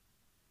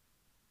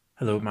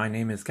Hello, my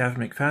name is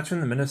Gavin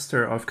McFadden, the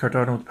Minister of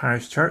Cardonald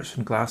Parish Church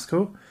in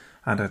Glasgow,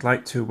 and I'd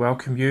like to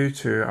welcome you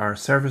to our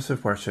service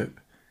of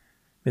worship.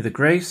 May the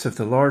grace of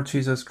the Lord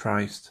Jesus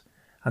Christ,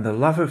 and the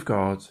love of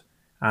God,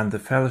 and the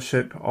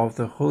fellowship of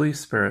the Holy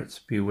Spirit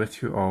be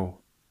with you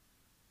all.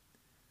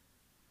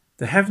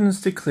 The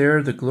heavens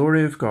declare the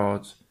glory of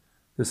God,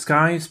 the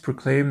skies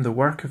proclaim the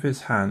work of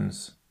his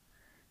hands.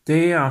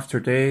 Day after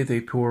day they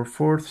pour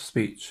forth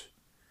speech,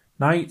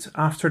 night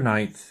after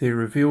night they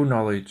reveal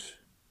knowledge.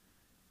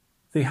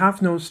 They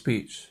have no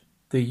speech,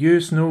 they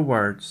use no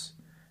words,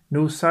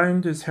 no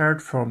sound is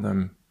heard from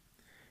them.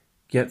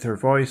 Yet their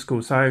voice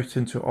goes out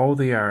into all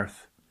the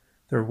earth,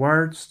 their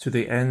words to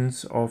the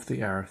ends of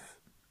the earth.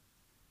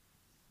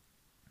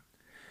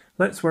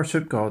 Let's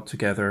worship God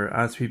together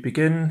as we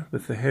begin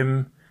with the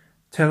hymn,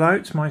 Tell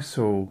Out My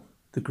Soul,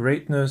 the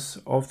Greatness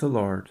of the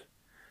Lord,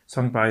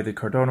 sung by the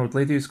Cardonald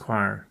Ladies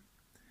Choir.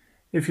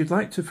 If you'd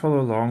like to follow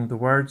along, the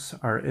words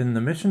are in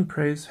the Mission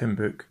Praise Hymn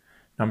Book,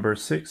 number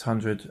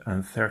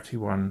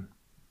 631.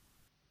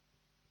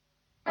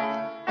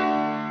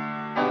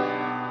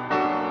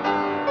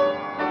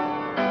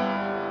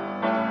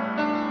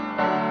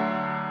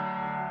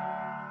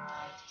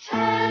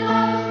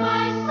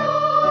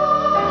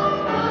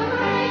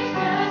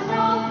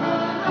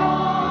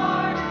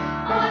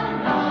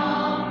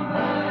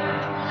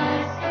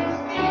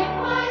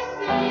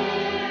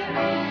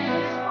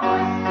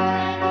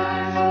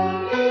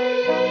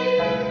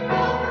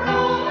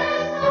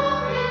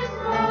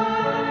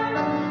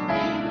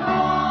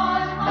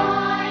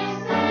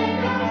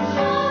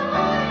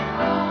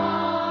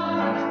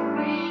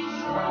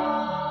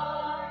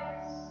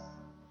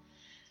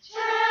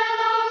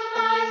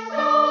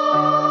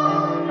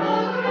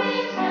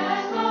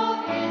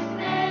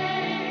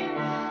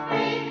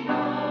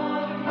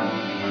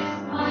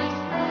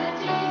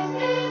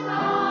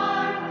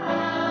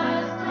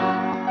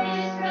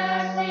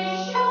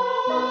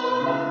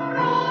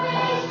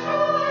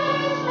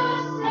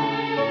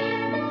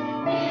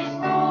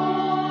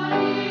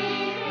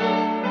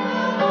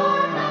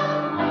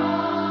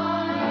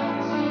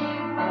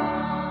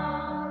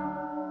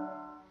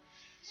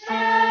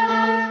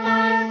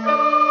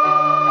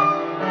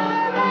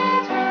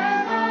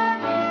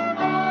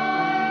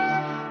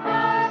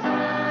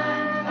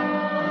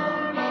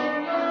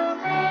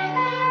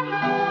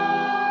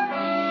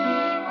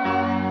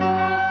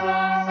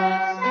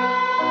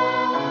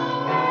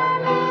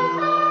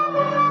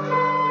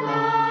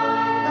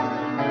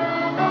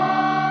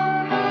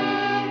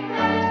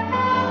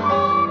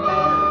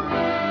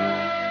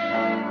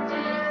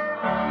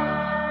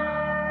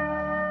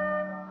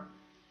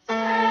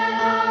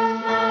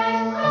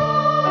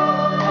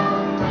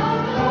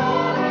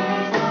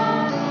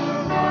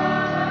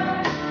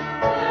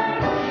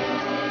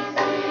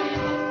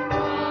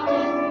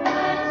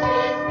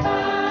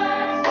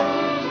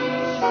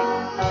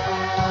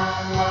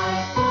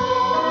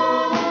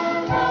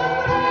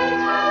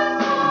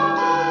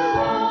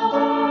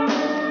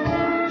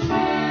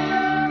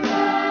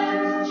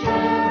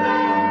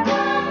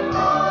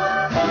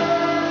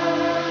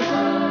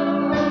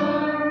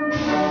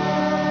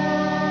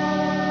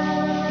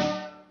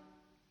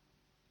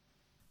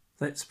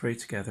 Let's pray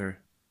together.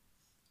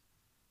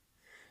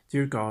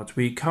 Dear God,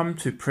 we come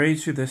to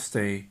praise you this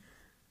day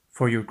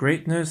for your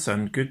greatness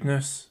and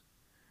goodness,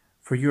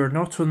 for you are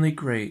not only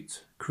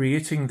great,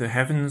 creating the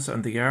heavens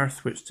and the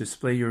earth which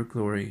display your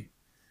glory,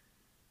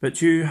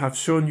 but you have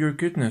shown your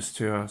goodness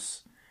to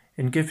us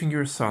in giving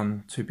your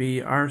Son to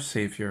be our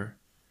Saviour,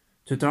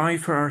 to die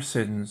for our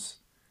sins,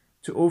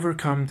 to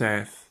overcome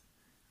death,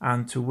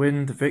 and to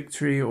win the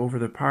victory over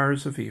the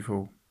powers of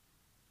evil.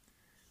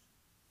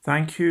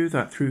 Thank you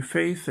that through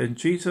faith in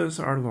Jesus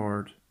our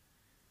Lord,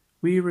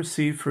 we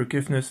receive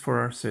forgiveness for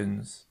our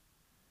sins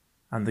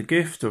and the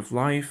gift of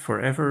life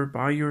forever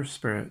by your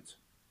Spirit.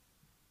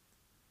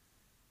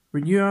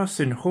 Renew us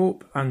in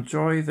hope and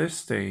joy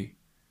this day,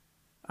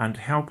 and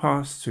help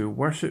us to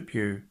worship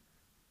you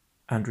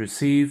and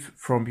receive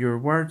from your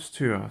words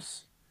to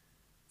us,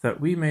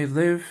 that we may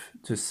live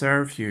to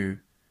serve you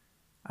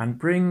and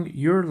bring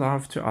your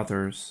love to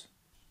others.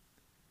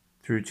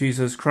 Through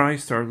Jesus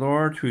Christ our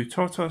Lord, who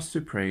taught us to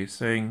pray,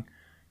 saying,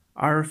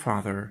 Our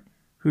Father,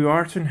 who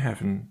art in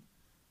heaven,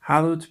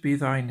 hallowed be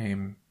thy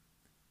name.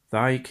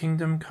 Thy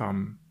kingdom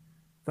come,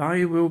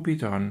 thy will be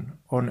done,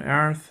 on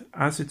earth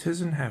as it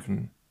is in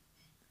heaven.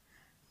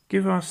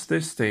 Give us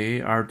this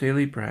day our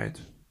daily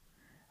bread,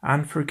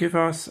 and forgive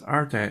us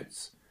our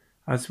debts,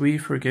 as we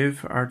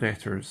forgive our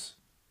debtors.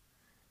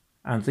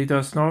 And lead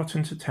us not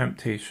into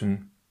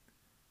temptation,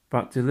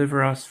 but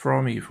deliver us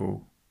from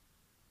evil.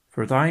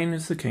 For thine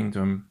is the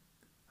kingdom,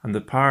 and the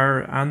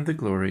power, and the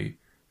glory,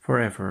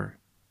 forever.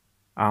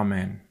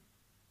 Amen.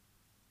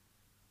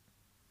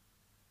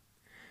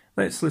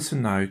 Let's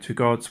listen now to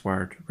God's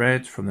Word,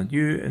 read from the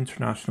New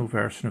International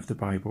Version of the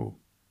Bible.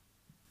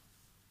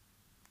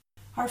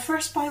 Our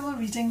first Bible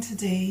reading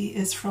today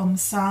is from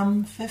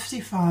Psalm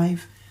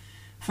 55,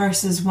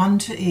 verses 1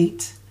 to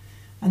 8,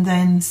 and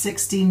then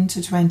 16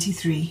 to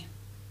 23.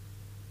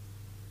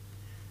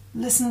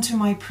 Listen to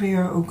my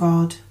prayer, O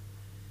God.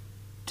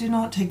 Do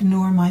not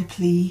ignore my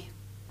plea.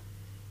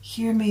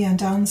 Hear me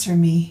and answer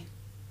me.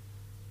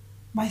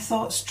 My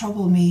thoughts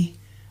trouble me,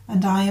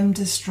 and I am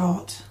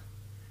distraught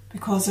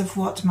because of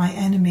what my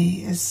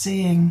enemy is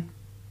saying,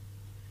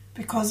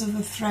 because of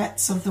the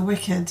threats of the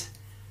wicked,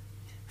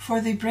 for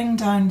they bring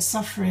down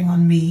suffering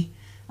on me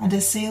and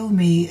assail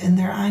me in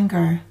their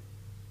anger.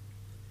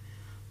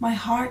 My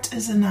heart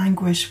is in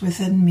anguish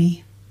within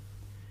me.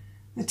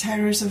 The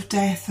terrors of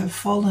death have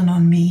fallen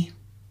on me.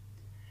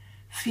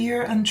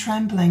 Fear and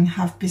trembling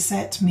have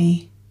beset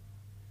me.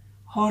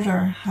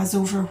 Horror has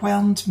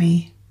overwhelmed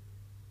me.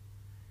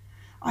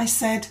 I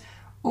said,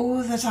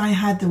 "Oh, that I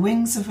had the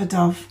wings of a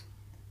dove!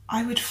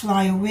 I would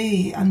fly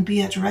away and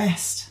be at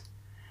rest.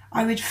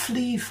 I would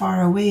flee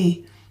far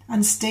away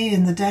and stay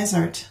in the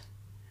desert.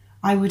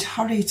 I would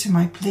hurry to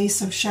my place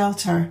of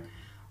shelter,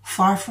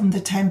 far from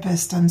the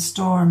tempest and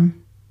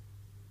storm."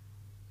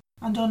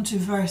 And on to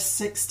verse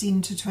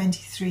 16 to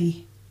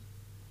 23.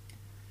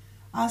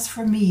 As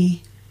for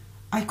me,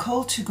 I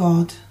call to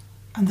God,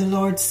 and the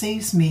Lord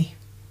saves me.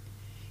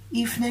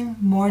 Evening,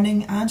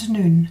 morning, and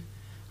noon,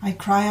 I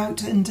cry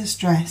out in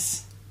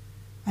distress,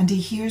 and he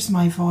hears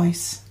my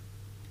voice.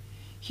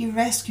 He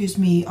rescues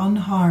me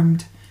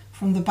unharmed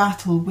from the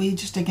battle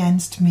waged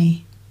against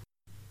me,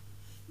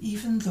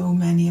 even though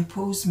many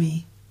oppose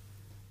me.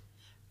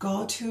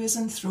 God, who is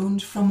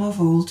enthroned from of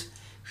old,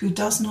 who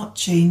does not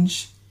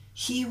change,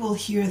 he will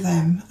hear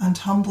them and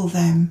humble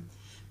them,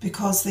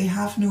 because they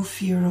have no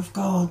fear of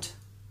God.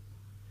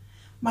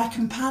 My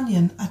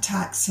companion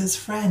attacks his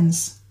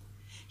friends.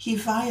 He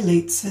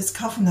violates his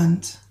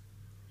covenant.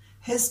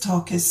 His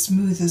talk is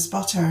smooth as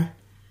butter,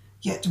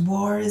 yet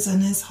war is in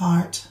his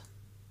heart.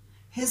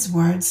 His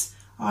words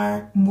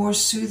are more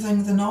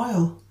soothing than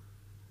oil,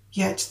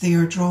 yet they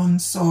are drawn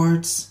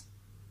swords.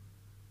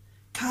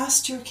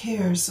 Cast your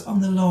cares on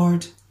the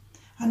Lord,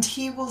 and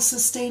he will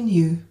sustain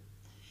you.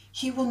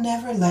 He will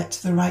never let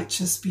the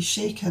righteous be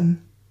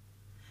shaken.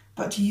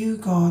 But you,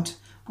 God,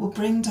 will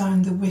bring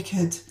down the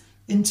wicked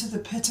into the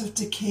pit of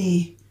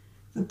decay.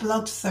 The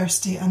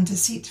bloodthirsty and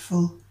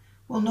deceitful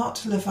will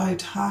not live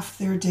out half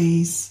their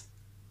days.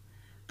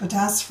 But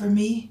as for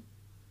me,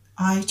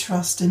 I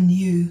trust in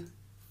you.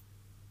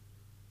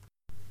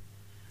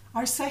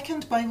 Our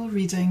second Bible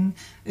reading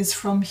is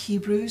from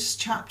Hebrews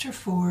chapter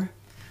 4,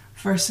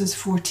 verses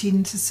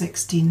 14 to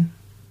 16.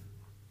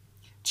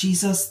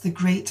 Jesus, the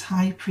great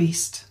high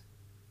priest.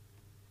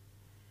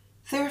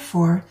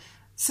 Therefore,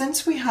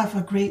 since we have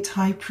a great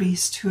high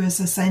priest who has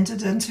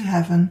ascended into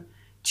heaven,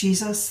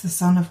 Jesus, the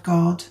Son of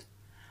God,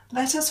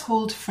 let us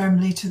hold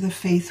firmly to the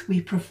faith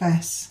we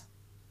profess.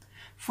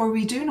 For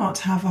we do not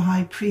have a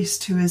high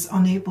priest who is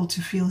unable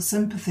to feel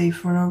sympathy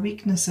for our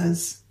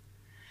weaknesses,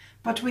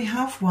 but we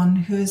have one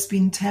who has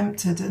been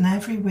tempted in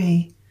every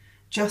way,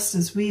 just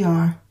as we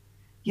are,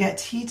 yet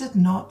he did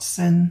not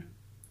sin.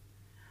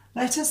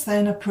 Let us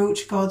then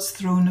approach God's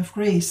throne of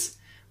grace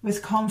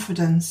with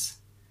confidence,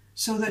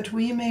 so that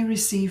we may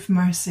receive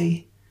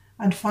mercy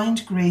and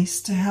find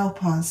grace to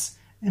help us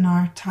in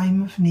our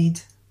time of need.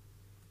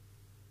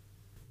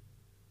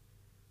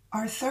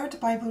 Our third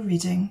Bible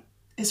reading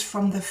is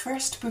from the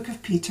first book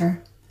of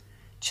Peter,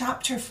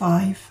 chapter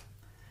 5,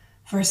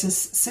 verses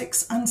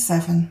 6 and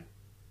 7.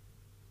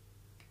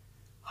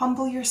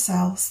 Humble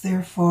yourselves,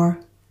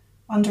 therefore,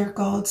 under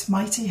God's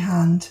mighty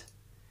hand,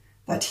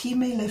 that he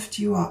may lift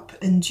you up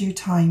in due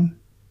time.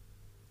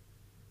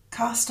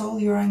 Cast all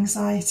your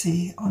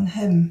anxiety on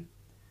him,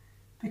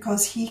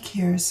 because he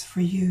cares for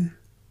you.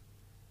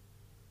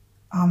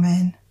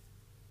 Amen.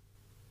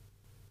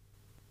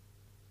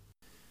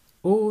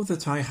 Oh,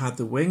 that I had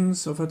the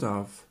wings of a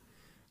dove!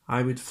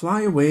 I would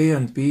fly away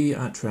and be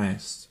at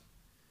rest.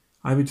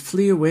 I would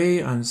flee away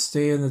and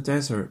stay in the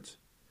desert.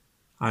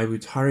 I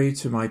would hurry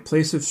to my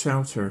place of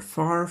shelter,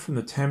 far from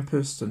the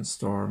tempest and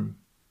storm.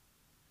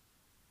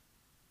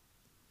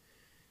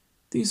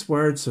 These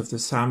words of the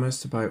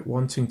psalmist about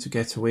wanting to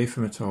get away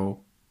from it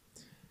all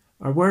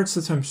are words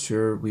that I'm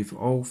sure we've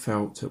all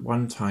felt at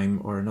one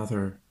time or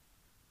another.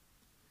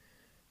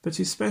 But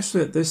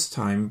especially at this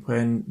time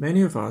when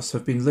many of us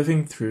have been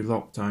living through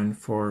lockdown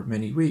for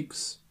many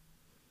weeks,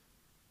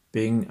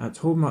 being at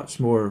home much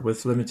more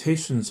with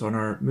limitations on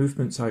our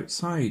movements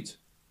outside.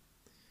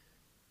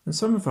 And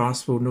some of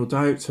us will no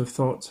doubt have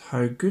thought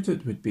how good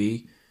it would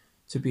be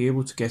to be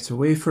able to get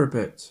away for a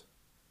bit,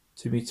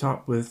 to meet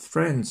up with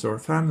friends or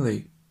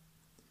family,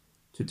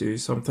 to do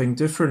something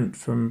different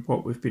from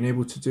what we've been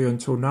able to do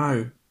until now,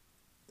 and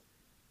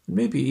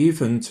maybe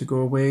even to go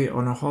away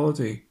on a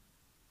holiday.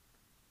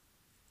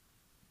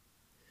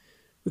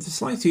 With the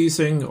slight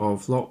easing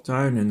of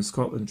lockdown in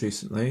Scotland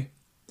recently,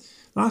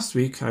 last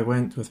week I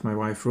went with my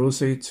wife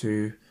Rosie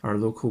to our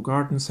local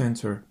garden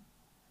centre.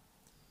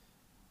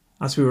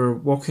 As we were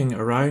walking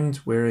around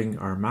wearing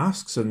our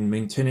masks and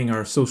maintaining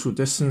our social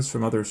distance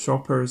from other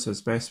shoppers as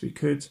best we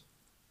could,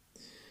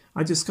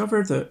 I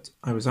discovered that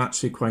I was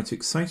actually quite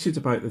excited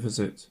about the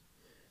visit,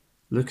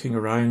 looking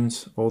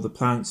around all the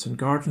plants and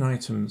garden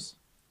items.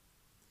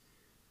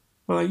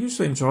 While I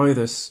usually enjoy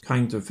this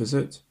kind of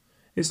visit,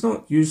 it's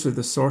not usually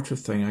the sort of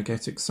thing I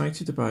get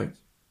excited about.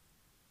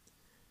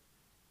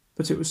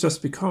 But it was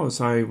just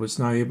because I was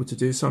now able to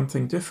do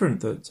something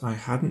different that I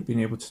hadn't been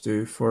able to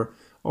do for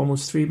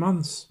almost 3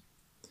 months.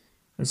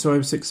 And so I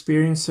was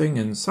experiencing,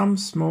 in some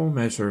small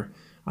measure,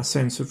 a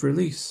sense of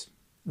release,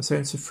 a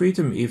sense of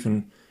freedom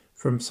even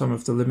from some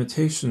of the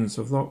limitations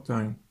of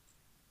lockdown.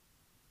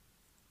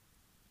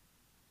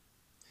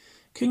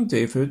 King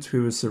David,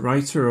 who was the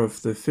writer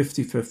of the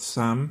 55th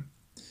Psalm,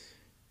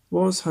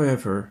 was,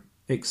 however,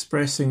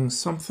 expressing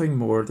something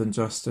more than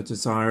just a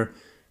desire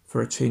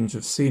for a change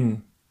of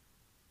scene.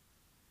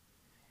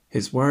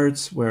 His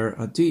words were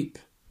a deep,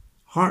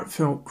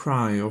 heartfelt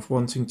cry of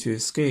wanting to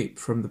escape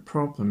from the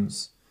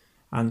problems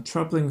and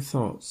troubling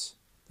thoughts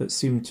that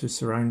seemed to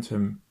surround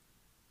him.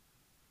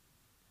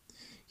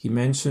 He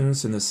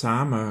mentions in the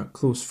psalm a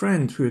close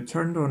friend who had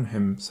turned on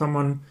him,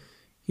 someone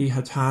he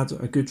had had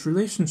a good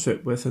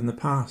relationship with in the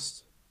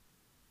past.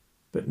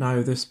 But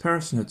now this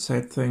person had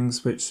said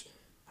things which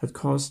had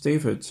caused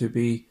David to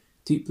be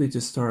deeply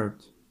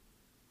disturbed.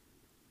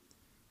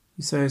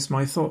 He says,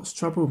 "My thoughts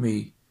trouble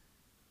me,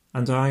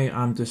 and I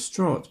am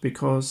distraught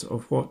because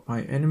of what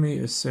my enemy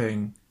is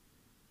saying,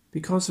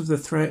 because of the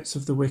threats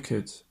of the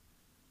wicked,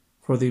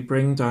 for they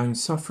bring down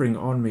suffering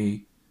on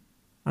me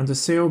and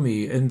assail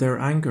me in their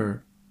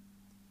anger.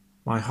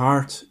 My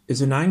heart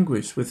is in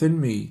anguish within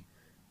me.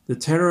 The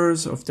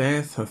terrors of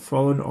death have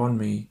fallen on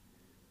me.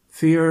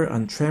 Fear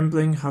and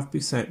trembling have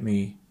beset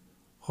me.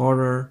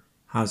 Horror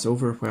has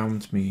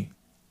overwhelmed me."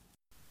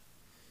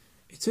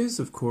 It is,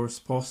 of course,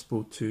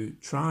 possible to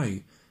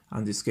try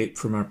and escape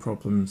from our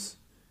problems,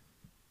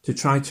 to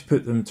try to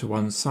put them to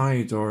one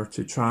side, or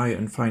to try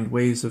and find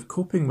ways of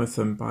coping with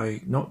them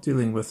by not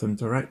dealing with them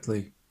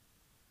directly.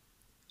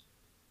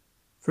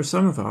 For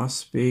some of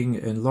us, being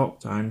in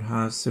lockdown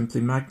has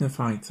simply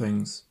magnified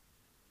things.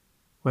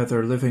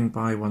 Whether living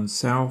by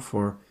oneself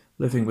or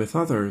living with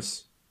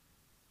others,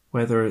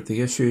 whether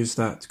the issues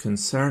that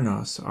concern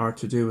us are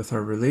to do with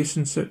our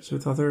relationships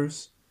with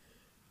others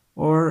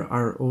or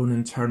our own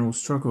internal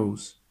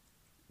struggles,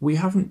 we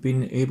haven't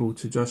been able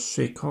to just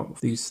shake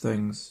off these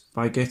things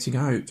by getting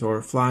out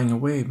or flying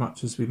away,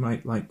 much as we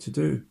might like to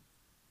do.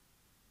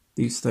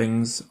 These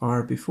things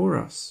are before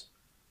us.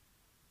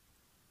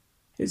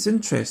 It's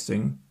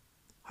interesting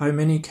how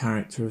many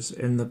characters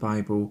in the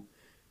Bible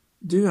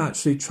do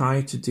actually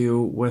try to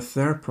deal with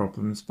their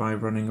problems by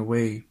running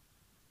away,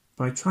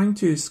 by trying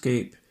to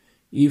escape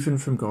even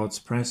from God's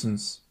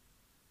presence.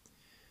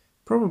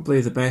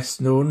 Probably the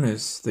best known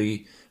is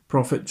the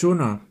prophet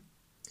Jonah.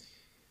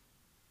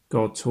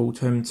 God told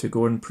him to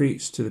go and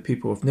preach to the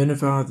people of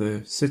Nineveh,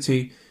 the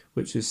city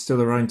which is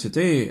still around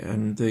today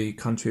in the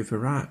country of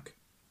Iraq.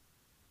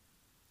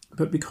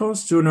 But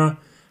because Jonah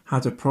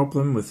had a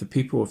problem with the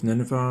people of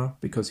Nineveh,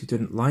 because he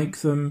didn't like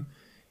them,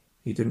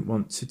 he didn't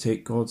want to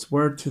take God's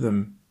word to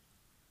them,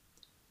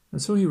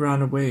 and so he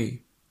ran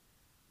away.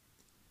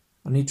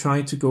 And he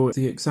tried to go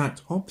the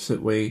exact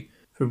opposite way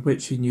from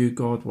which he knew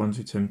God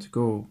wanted him to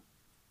go.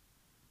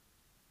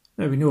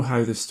 Now we know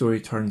how the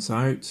story turns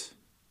out.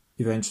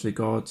 Eventually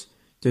God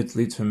did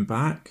lead him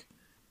back,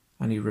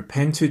 and he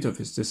repented of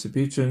his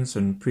disobedience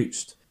and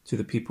preached to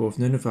the people of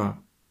Nineveh.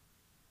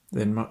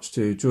 Then, much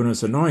to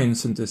Jonah's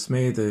annoyance and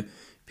dismay, the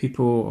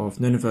people of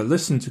Nineveh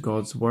listened to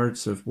God's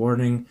words of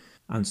warning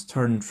and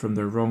turned from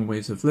their wrong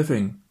ways of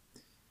living,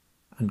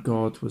 and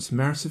God was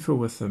merciful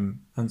with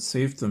them and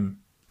saved them.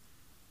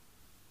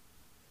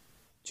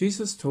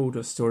 Jesus told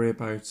a story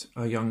about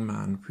a young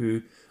man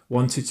who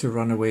wanted to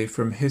run away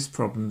from his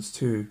problems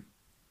too.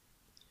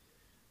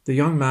 The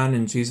young man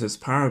in Jesus'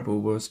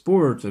 parable was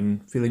bored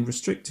and feeling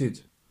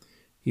restricted.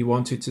 He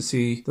wanted to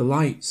see the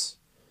lights,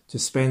 to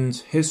spend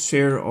his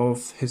share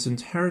of his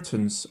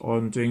inheritance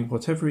on doing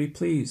whatever he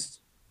pleased.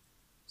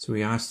 So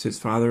he asked his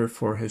father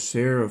for his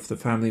share of the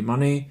family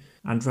money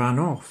and ran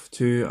off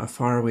to a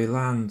faraway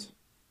land.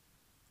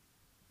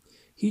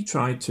 He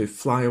tried to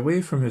fly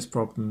away from his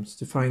problems,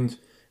 to find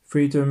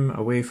freedom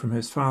away from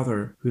his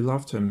father, who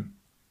loved him.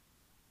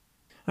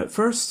 At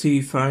first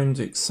he found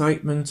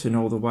excitement in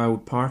all the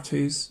wild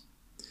parties,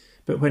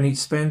 but when he'd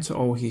spent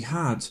all he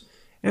had,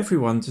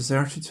 everyone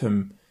deserted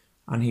him,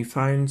 and he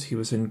found he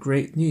was in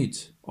great need,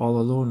 all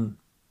alone.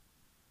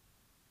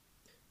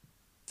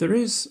 There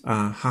is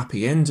a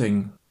happy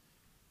ending.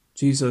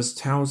 Jesus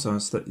tells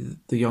us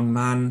that the young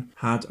man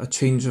had a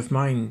change of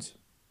mind.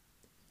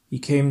 He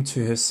came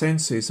to his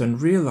senses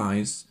and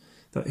realized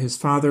that his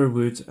father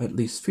would at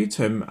least feed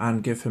him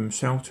and give him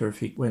shelter if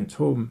he went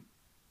home.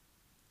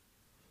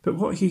 But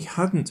what he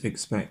hadn't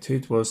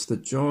expected was the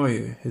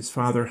joy his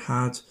father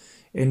had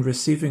in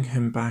receiving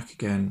him back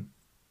again.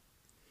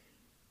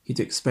 He'd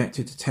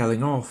expected a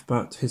telling off,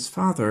 but his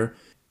father,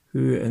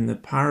 who in the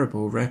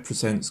parable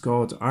represents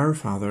God our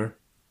Father,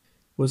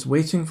 was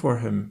waiting for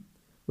him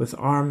with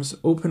arms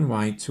open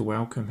wide to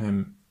welcome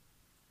him.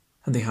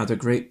 And they had a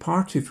great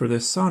party for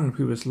this son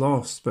who was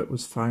lost but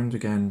was found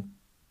again.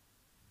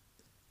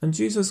 And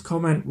Jesus'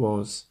 comment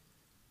was,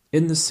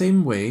 "In the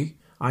same way,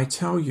 I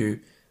tell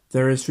you,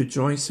 there is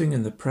rejoicing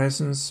in the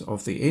presence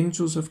of the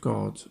angels of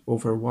God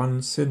over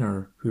one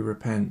sinner who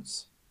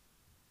repents."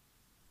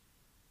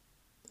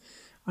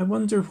 I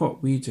wonder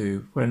what we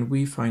do when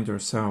we find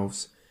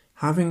ourselves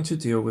having to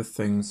deal with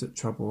things that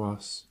trouble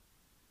us.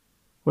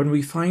 When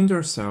we find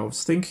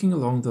ourselves thinking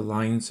along the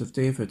lines of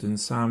David in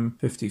Psalm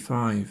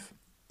 55,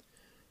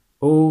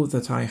 "Oh,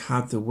 that I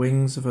had the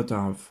wings of a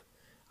dove,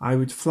 I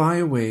would fly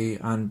away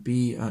and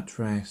be at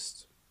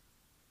rest."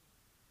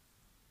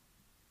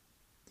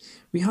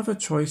 We have a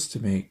choice to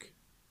make.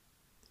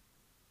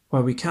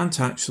 While we can't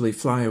actually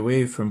fly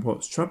away from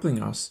what's troubling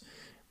us,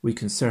 we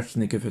can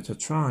certainly give it a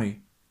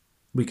try.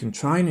 We can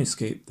try and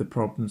escape the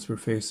problems we're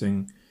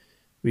facing.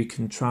 We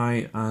can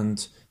try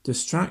and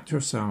distract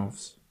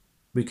ourselves.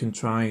 We can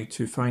try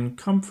to find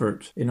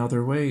comfort in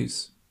other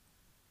ways.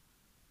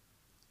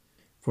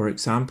 For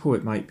example,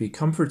 it might be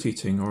comfort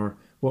eating or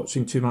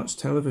watching too much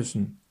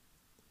television.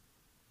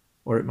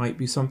 Or it might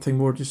be something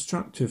more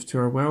destructive to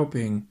our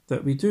well-being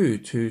that we do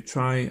to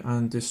try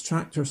and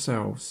distract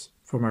ourselves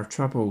from our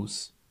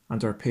troubles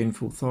and our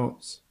painful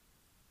thoughts.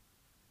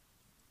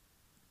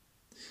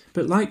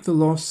 But like the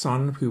lost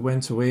son who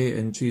went away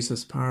in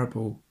Jesus'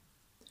 parable,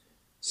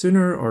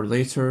 sooner or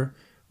later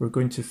we're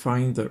going to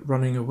find that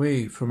running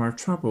away from our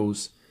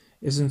troubles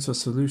isn't a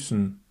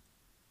solution.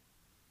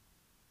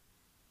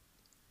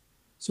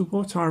 So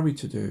what are we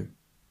to do?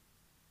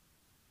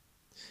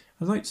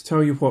 I'd like to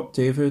tell you what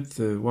David,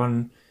 the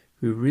one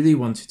who really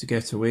wanted to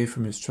get away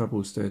from his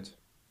troubles, did.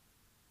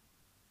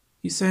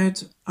 He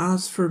said,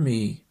 "As for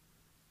me,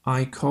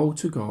 I call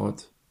to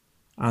God,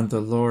 and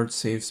the Lord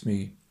saves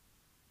me."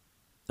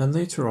 And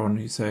later on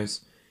he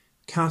says,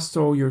 "Cast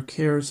all your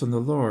cares on the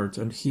Lord,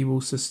 and he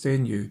will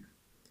sustain you.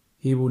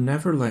 He will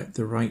never let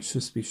the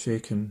righteous be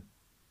shaken."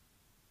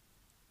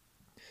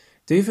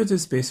 David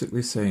is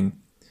basically saying,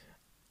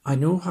 I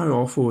know how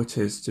awful it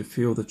is to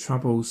feel the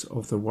troubles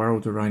of the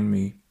world around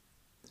me.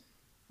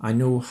 I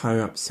know how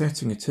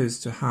upsetting it is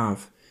to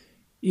have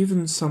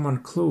even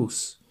someone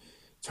close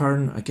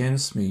turn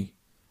against me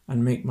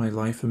and make my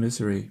life a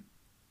misery.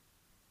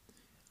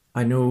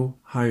 I know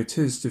how it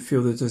is to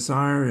feel the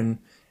desire in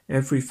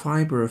every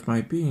fibre of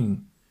my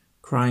being,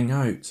 crying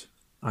out,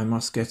 I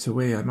must get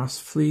away, I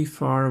must flee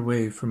far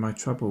away from my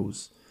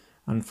troubles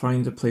and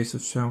find a place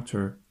of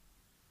shelter.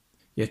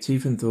 Yet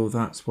even though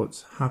that's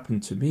what's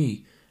happened to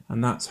me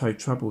and that's how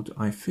troubled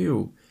I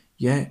feel,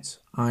 yet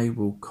I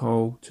will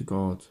call to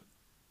God.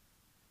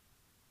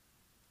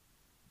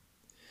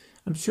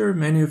 I'm sure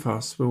many of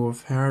us will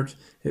have heard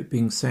it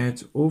being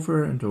said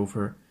over and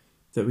over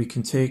that we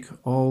can take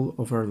all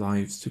of our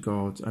lives to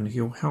God and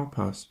He'll help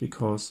us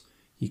because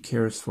He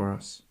cares for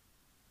us.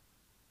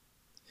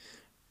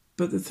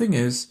 But the thing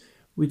is,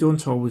 we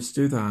don't always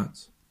do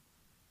that.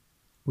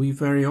 We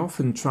very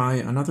often try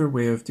another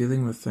way of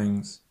dealing with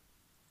things.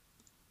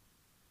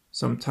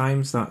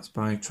 Sometimes that's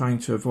by trying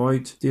to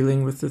avoid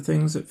dealing with the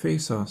things that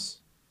face us,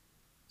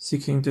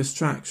 seeking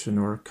distraction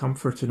or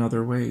comfort in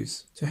other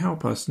ways to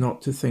help us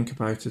not to think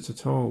about it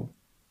at all.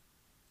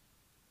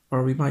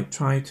 Or we might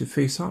try to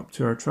face up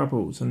to our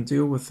troubles and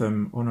deal with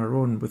them on our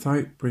own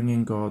without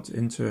bringing God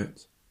into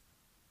it.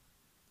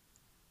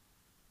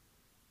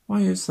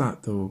 Why is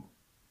that though?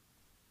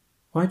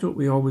 Why don't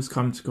we always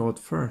come to God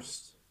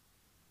first?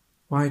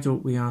 Why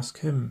don't we ask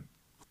Him?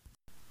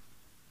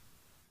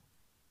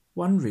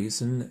 One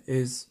reason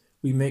is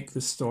we make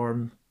the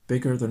storm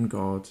bigger than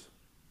God.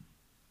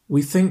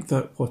 We think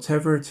that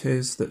whatever it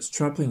is that's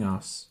troubling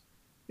us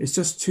is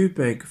just too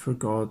big for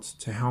God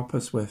to help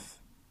us with.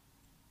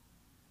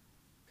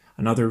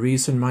 Another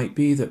reason might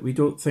be that we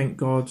don't think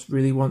God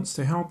really wants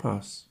to help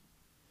us.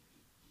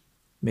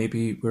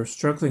 Maybe we're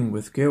struggling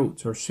with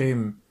guilt or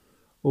shame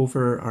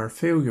over our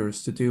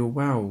failures to deal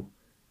well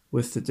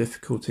with the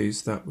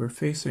difficulties that we're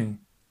facing.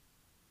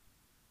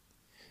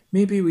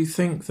 Maybe we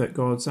think that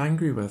God's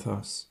angry with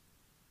us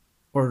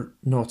or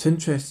not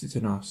interested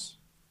in us.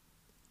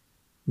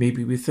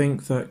 Maybe we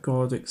think that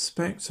God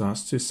expects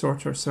us to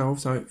sort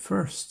ourselves out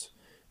first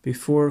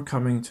before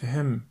coming to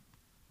Him.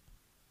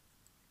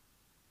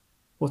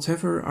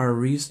 Whatever our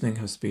reasoning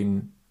has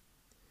been,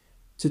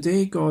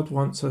 today God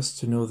wants us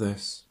to know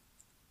this.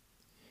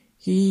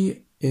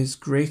 He is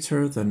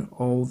greater than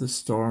all the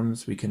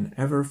storms we can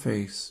ever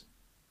face.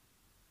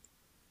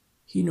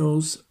 He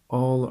knows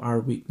all our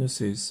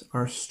weaknesses,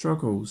 our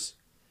struggles,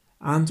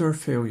 and our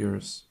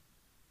failures.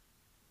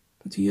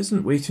 But He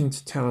isn't waiting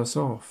to tell us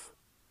off.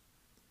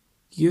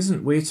 He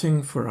isn't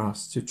waiting for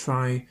us to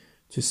try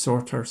to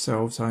sort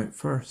ourselves out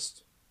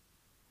first.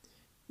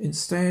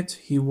 Instead,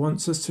 He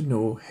wants us to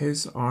know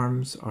His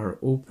arms are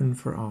open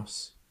for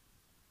us.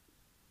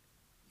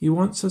 He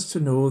wants us to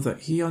know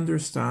that He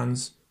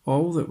understands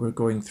all that we're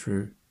going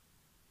through,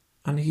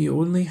 and He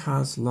only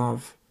has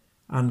love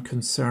and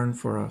concern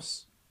for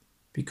us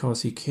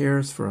because He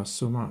cares for us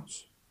so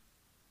much.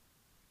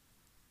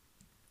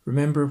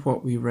 Remember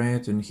what we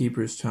read in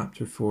Hebrews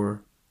chapter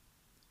 4.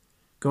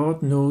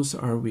 God knows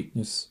our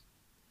weakness.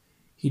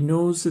 He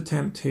knows the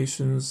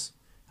temptations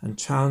and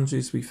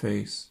challenges we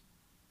face,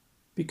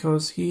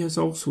 because He has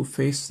also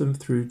faced them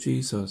through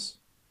Jesus,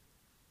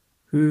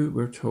 who,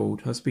 we're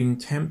told, has been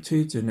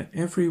tempted in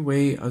every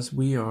way as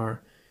we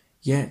are,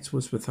 yet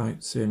was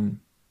without sin.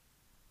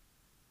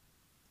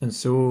 And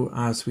so,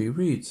 as we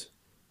read,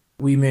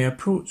 we may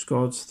approach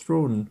God's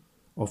throne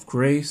of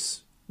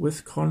grace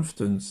with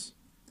confidence,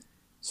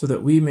 so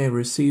that we may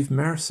receive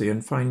mercy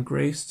and find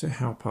grace to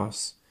help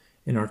us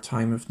in our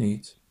time of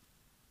need.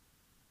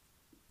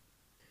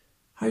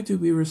 How do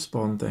we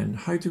respond then?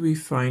 How do we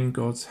find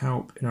God's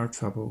help in our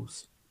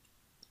troubles?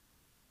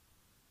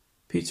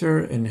 Peter,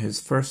 in his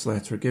first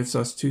letter, gives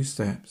us 2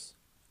 steps.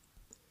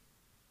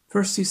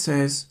 First, he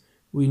says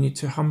we need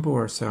to humble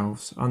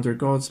ourselves under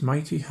God's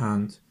mighty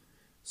hand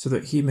so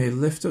that he may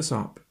lift us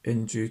up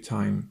in due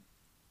time.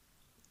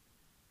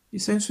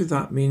 Essentially,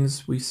 that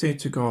means we say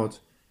to God,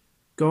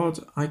 God,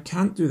 I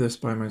can't do this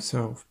by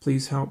myself.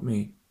 Please help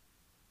me.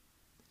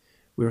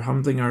 We're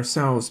humbling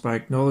ourselves by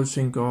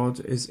acknowledging God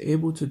is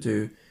able to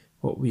do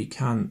what we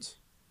can't,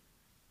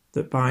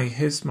 that by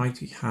his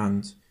mighty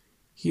hand,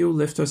 he'll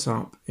lift us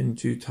up in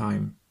due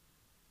time.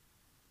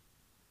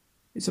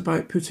 It's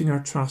about putting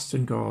our trust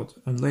in God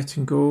and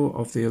letting go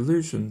of the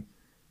illusion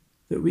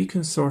that we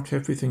can sort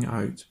everything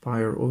out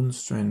by our own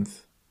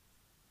strength.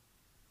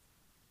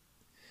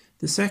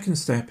 The second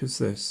step is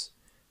this: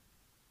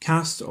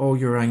 cast all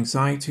your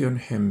anxiety on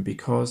him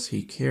because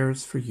he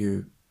cares for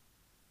you.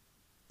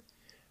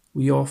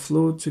 We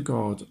offload to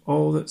God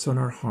all that's on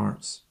our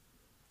hearts,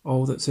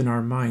 all that's in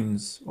our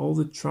minds, all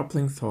the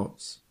troubling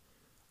thoughts,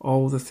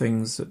 all the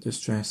things that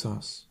distress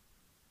us.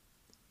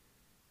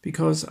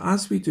 Because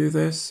as we do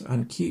this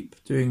and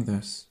keep doing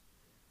this,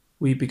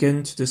 we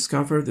begin to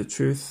discover the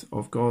truth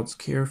of God's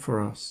care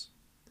for us,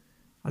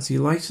 as he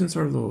lightens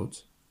our load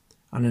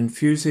and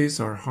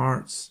infuses our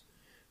hearts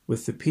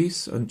with the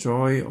peace and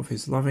joy of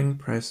his loving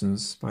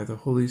presence by the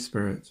Holy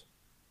Spirit.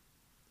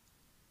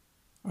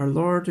 Our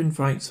Lord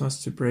invites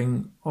us to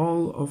bring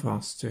all of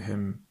us to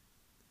him.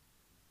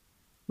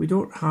 We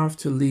don't have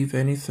to leave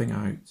anything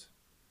out,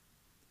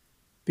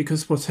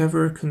 because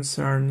whatever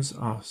concerns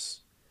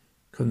us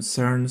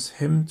concerns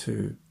him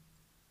too.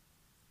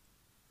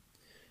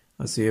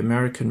 As the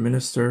American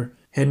minister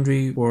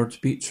Henry Ward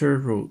Beecher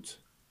wrote,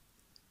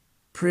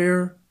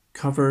 prayer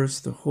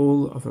covers the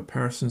whole of a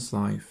person's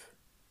life.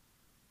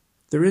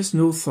 There is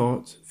no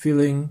thought,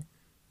 feeling,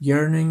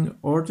 yearning,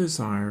 or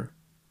desire,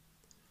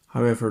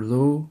 however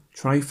low,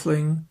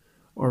 trifling,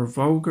 or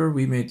vulgar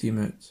we may deem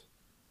it,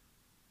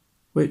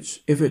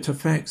 which, if it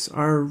affects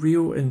our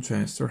real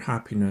interest or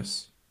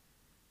happiness,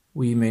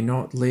 we may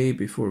not lay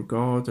before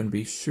God and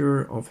be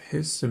sure of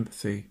his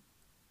sympathy.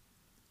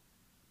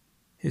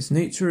 His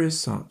nature is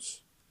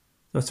such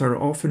that our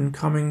often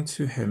coming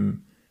to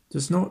him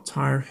does not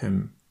tire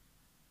him.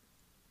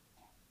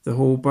 The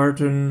whole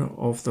burden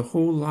of the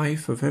whole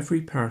life of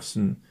every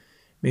person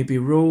may be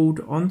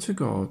rolled onto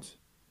God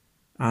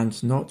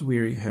and not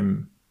weary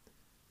him,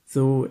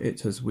 though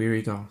it has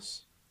wearied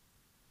us.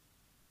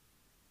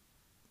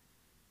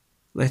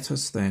 Let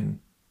us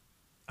then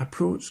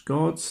approach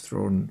God's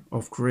throne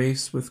of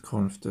grace with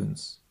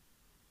confidence,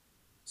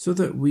 so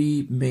that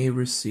we may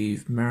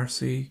receive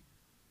mercy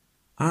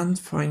and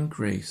find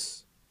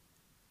grace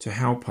to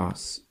help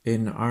us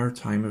in our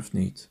time of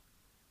need.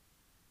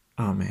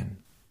 Amen.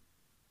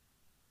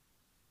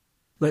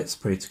 Let's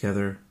pray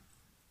together.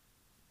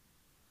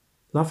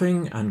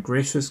 Loving and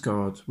gracious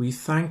God, we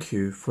thank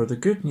you for the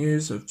good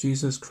news of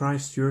Jesus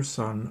Christ, your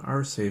Son,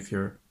 our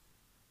Saviour,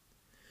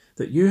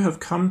 that you have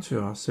come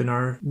to us in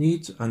our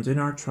need and in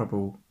our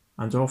trouble,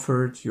 and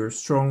offered your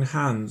strong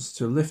hands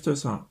to lift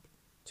us up,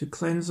 to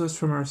cleanse us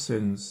from our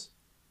sins,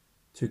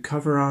 to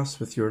cover us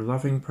with your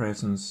loving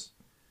presence,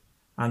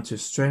 and to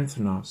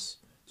strengthen us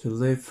to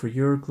live for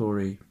your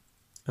glory,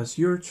 as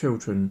your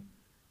children,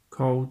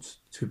 called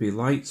to be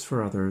lights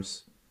for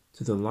others,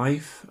 to the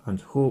life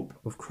and hope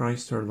of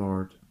Christ our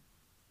Lord.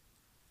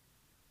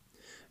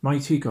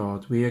 Mighty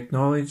God, we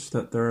acknowledge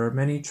that there are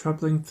many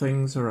troubling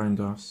things around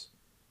us,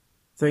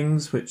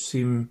 things which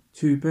seem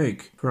too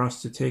big for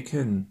us to take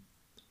in,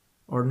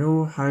 or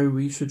know how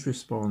we should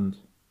respond.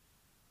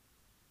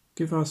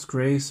 Give us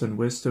grace and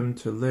wisdom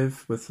to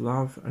live with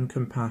love and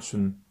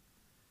compassion,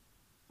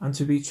 and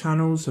to be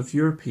channels of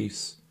your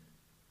peace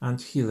and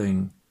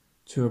healing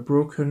to a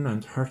broken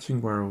and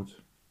hurting world.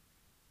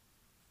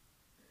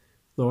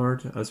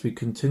 Lord, as we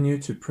continue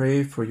to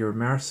pray for your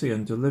mercy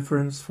and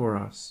deliverance for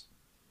us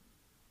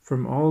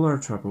from all our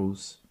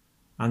troubles,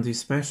 and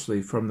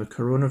especially from the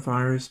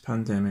coronavirus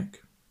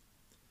pandemic,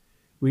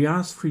 we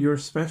ask for your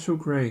special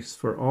grace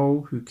for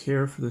all who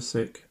care for the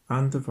sick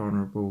and the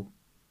vulnerable,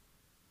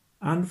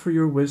 and for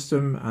your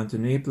wisdom and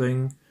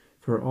enabling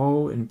for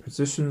all in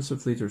positions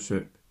of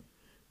leadership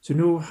to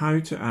know how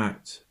to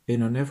act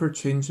in an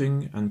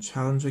ever-changing and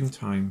challenging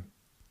time.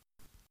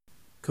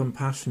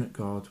 Compassionate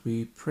God,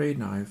 we pray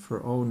now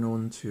for all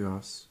known to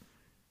us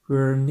who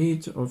are in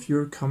need of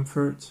your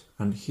comfort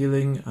and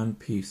healing and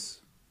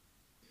peace.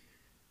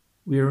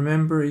 We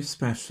remember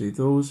especially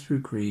those who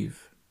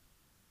grieve,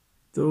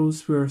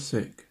 those who are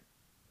sick,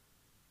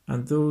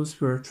 and those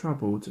who are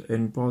troubled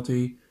in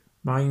body,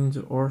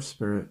 mind, or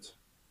spirit.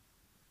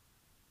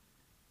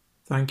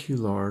 Thank you,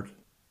 Lord,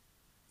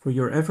 for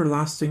your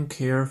everlasting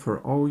care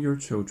for all your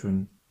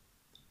children,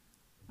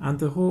 and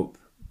the hope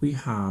we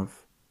have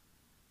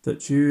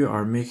that you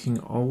are making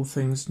all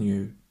things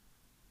new.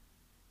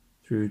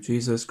 Through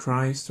Jesus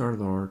Christ our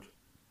Lord,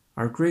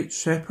 our great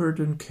Shepherd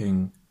and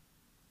King,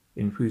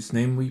 in whose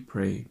name we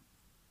pray.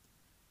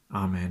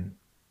 Amen.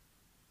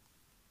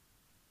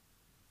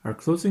 Our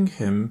closing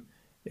hymn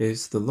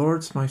is "The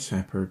Lord's My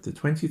Shepherd," the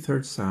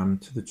 23rd Psalm,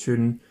 to the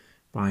tune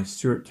by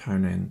Stuart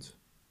Townend,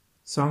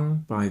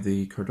 sung by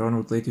the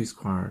Cardonald Ladies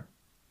Choir.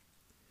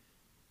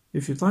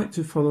 If you'd like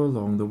to follow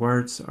along, the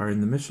words are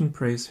in the Mission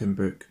Praise Hymn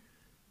Book,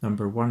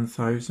 number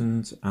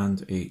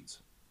 1008.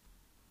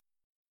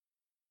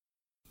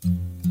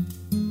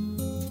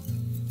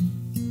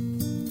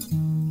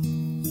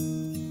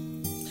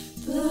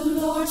 The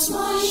Lord's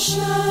my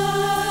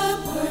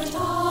shepherd,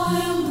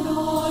 I'll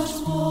not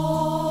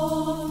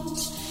want.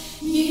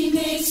 He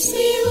makes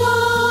me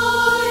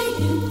lie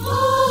in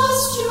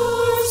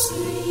pastures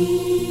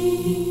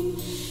green.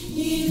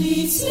 He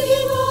leads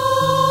me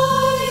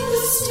by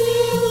the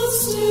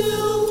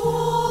still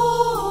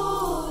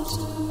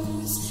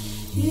waters.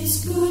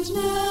 His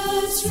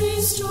goodness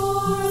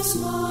restores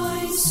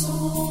my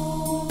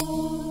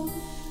soul.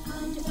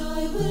 And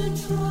I will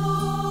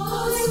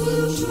trust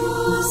in you.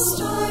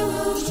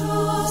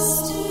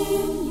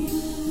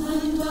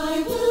 And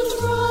I will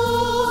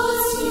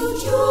trust in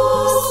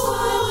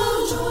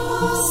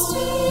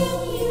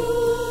you.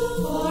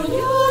 For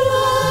your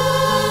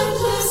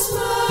endless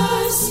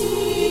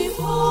mercy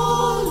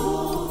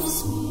follows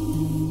me.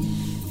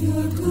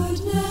 Your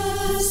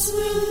goodness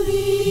will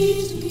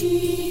lead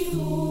me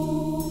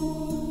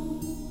home.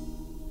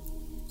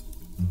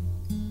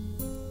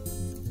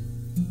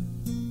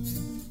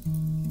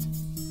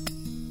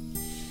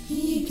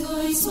 He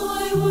guides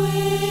my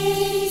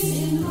ways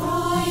in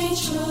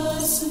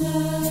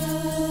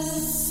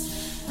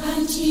righteousness,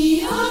 and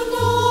he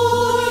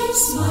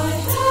anoints my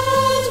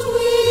head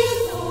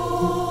with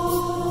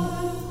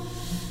oil,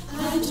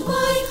 and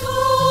my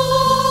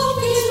cup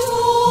it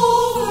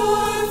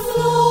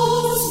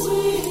overflows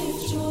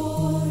with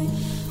joy.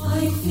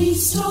 I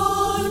feast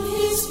on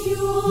his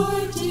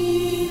pure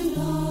delights,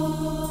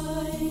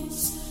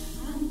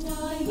 and I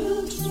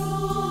will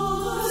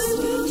trust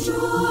in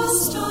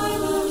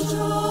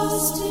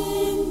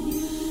you,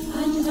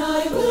 and I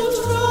will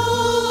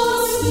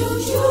trust in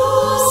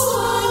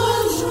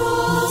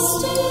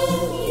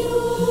you,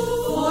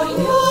 for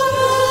your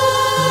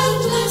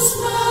endless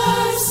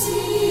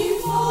mercy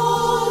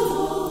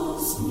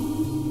follows me.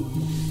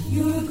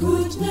 Your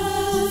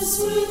goodness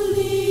will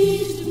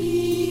lead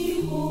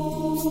me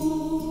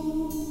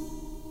home.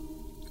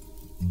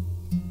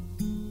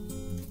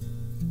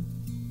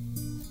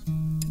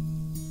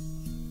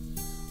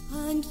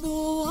 And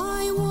though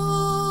I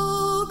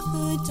walk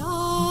the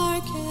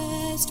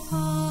darkest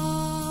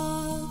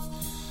path,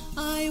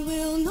 I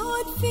will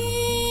not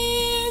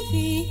fear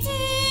the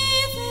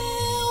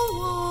evil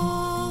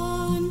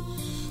one,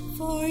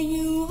 for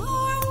you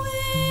are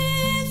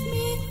with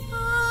me,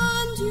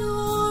 and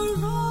your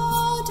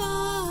rod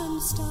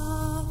and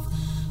staff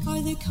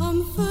are the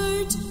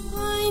comfort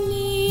I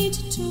need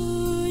to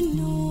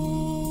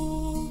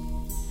know.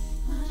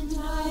 And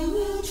I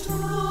will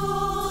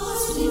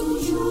trust in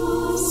you.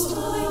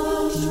 I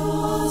will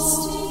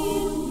trust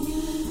in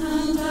you,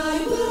 and I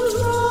will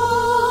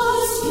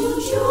trust in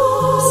you.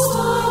 I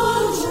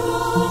will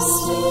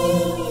trust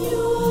in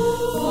you,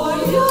 for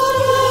your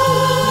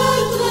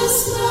endless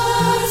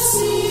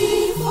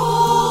mercy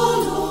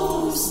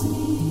follows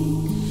me.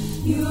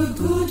 Your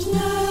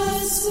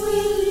goodness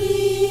will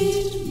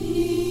lead me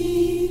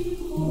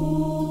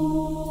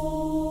home.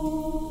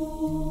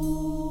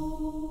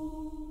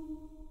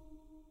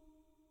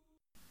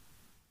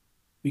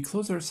 We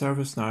close our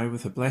service now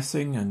with a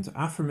blessing and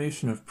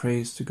affirmation of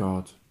praise to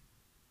God.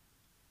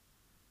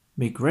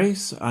 May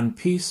grace and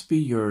peace be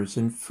yours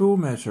in full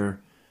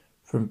measure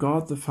from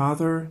God the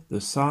Father,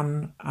 the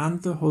Son,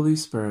 and the Holy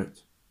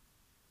Spirit.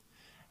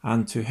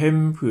 And to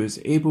him who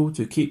is able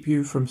to keep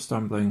you from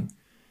stumbling,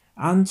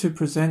 and to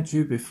present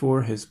you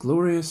before his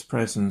glorious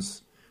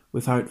presence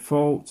without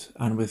fault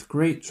and with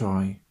great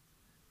joy.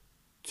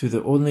 To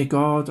the only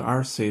God,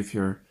 our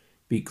Saviour,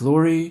 be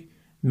glory,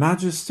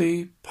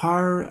 majesty,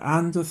 power,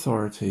 and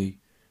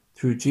authority,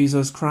 through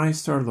Jesus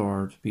Christ our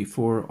Lord,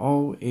 before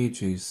all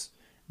ages,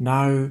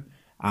 now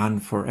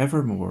and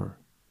forevermore.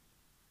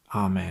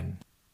 Amen.